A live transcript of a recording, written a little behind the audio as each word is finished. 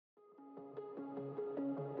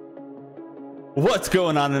What's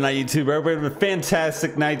going on tonight, YouTube? Everybody have a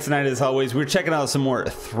fantastic night tonight as always. We're checking out some more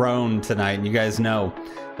Throne tonight, and you guys know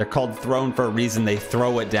they're called Throne for a reason. They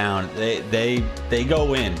throw it down. They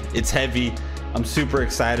go in. It's heavy. I'm super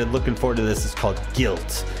excited. Looking forward to this. It's called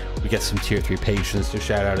Guilt. We got some tier 3 patrons to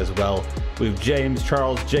shout out as well. We have James,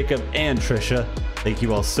 Charles, Jacob, and Trisha. Thank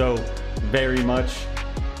you all so very much.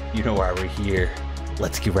 You know why we're here.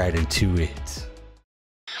 Let's get right into it.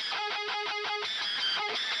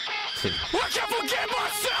 I can't forget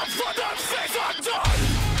myself for the things I've done.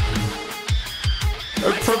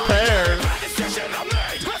 Prepare.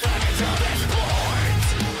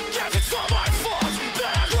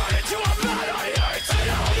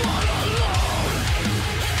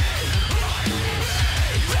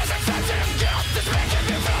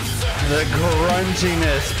 The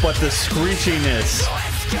grunginess, but the screechiness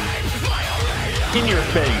in your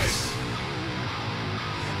face.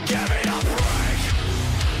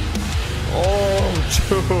 Oh,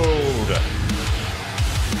 dude.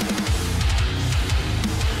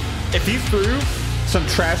 If you threw some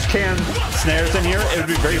trash can snares in here, it would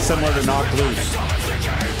be very similar to Knocked Loose.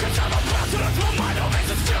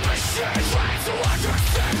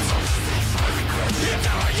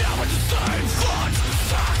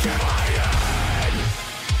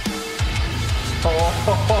 Oh,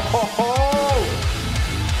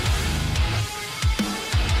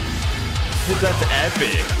 dude, that's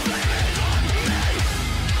epic.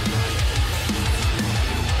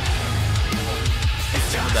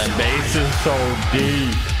 That bass is so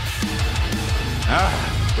deep.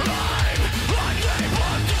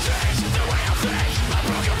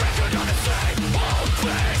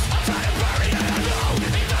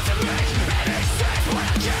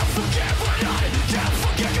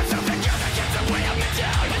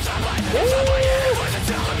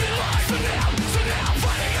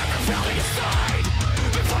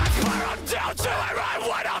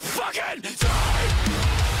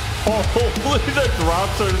 Holy, the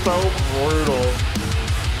drops are so brutal.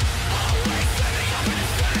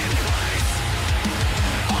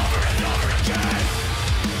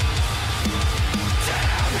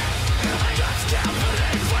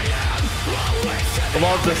 I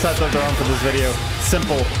love the set that they're on for this video.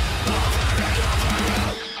 Simple.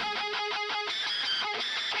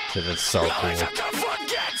 Dude, it's so cool.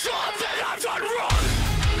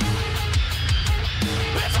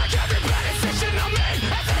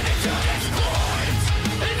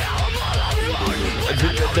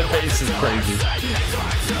 The bass is crazy.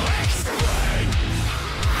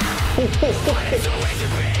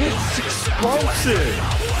 It's explosive.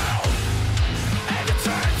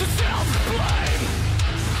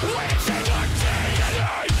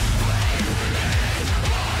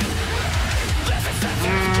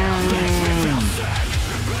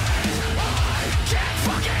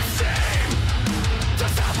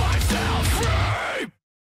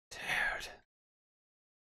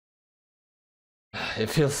 It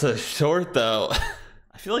feels so short though.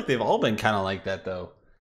 I feel like they've all been kind of like that though.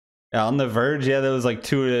 Yeah, On the Verge, yeah, that was like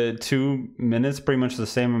 2 minutes, pretty much the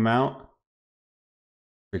same amount.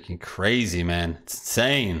 Freaking crazy, man. It's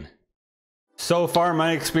insane. So far,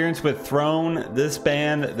 my experience with Throne, this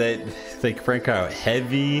band, they crank out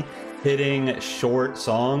heavy hitting short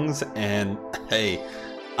songs, and hey,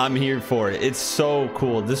 I'm here for it. It's so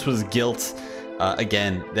cool. This was Guilt.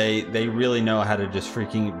 Again, they really know how to just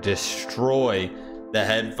freaking destroy the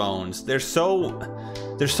headphones. They're so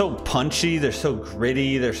punchy, they're so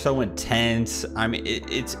gritty, they're so intense. I mean,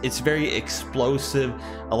 it's very explosive,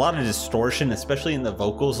 a lot of distortion, especially in the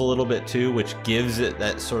vocals a little bit too, which gives it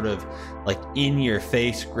that sort of like in your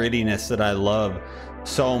face grittiness that I love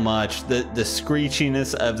so much. The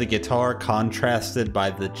screechiness of the guitar contrasted by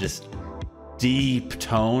the just deep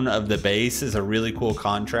tone of the bass is a really cool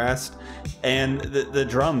contrast. And the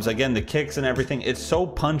drums, again, the kicks and everything, it's so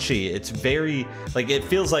punchy. It's very, like, it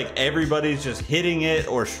feels like everybody's just hitting it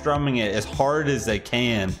or strumming it as hard as they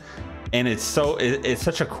can, and it's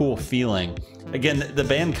such a cool feeling. Again, the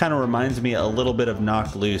band kind of reminds me a little bit of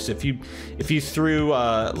Knocked Loose. If you threw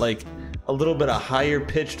like a little bit of higher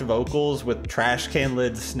pitched vocals with trash can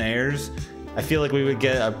lid snares, I feel like we would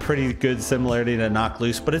get a pretty good similarity to Knocked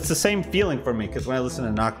Loose. But it's the same feeling for me, because when I listen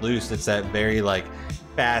to Knocked Loose, it's that very like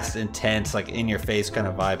fast, intense, like in your face kind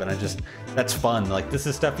of vibe, and that's fun. Like, this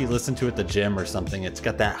is stuff you listen to at the gym or something. It's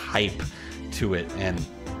got that hype to it, and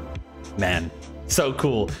man, so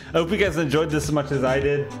cool. I hope you guys enjoyed this as much as I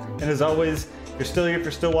did, and as always, if you're still here, if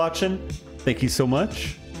you're still watching, thank you so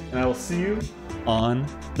much, and I will see you on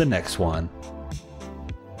the next one.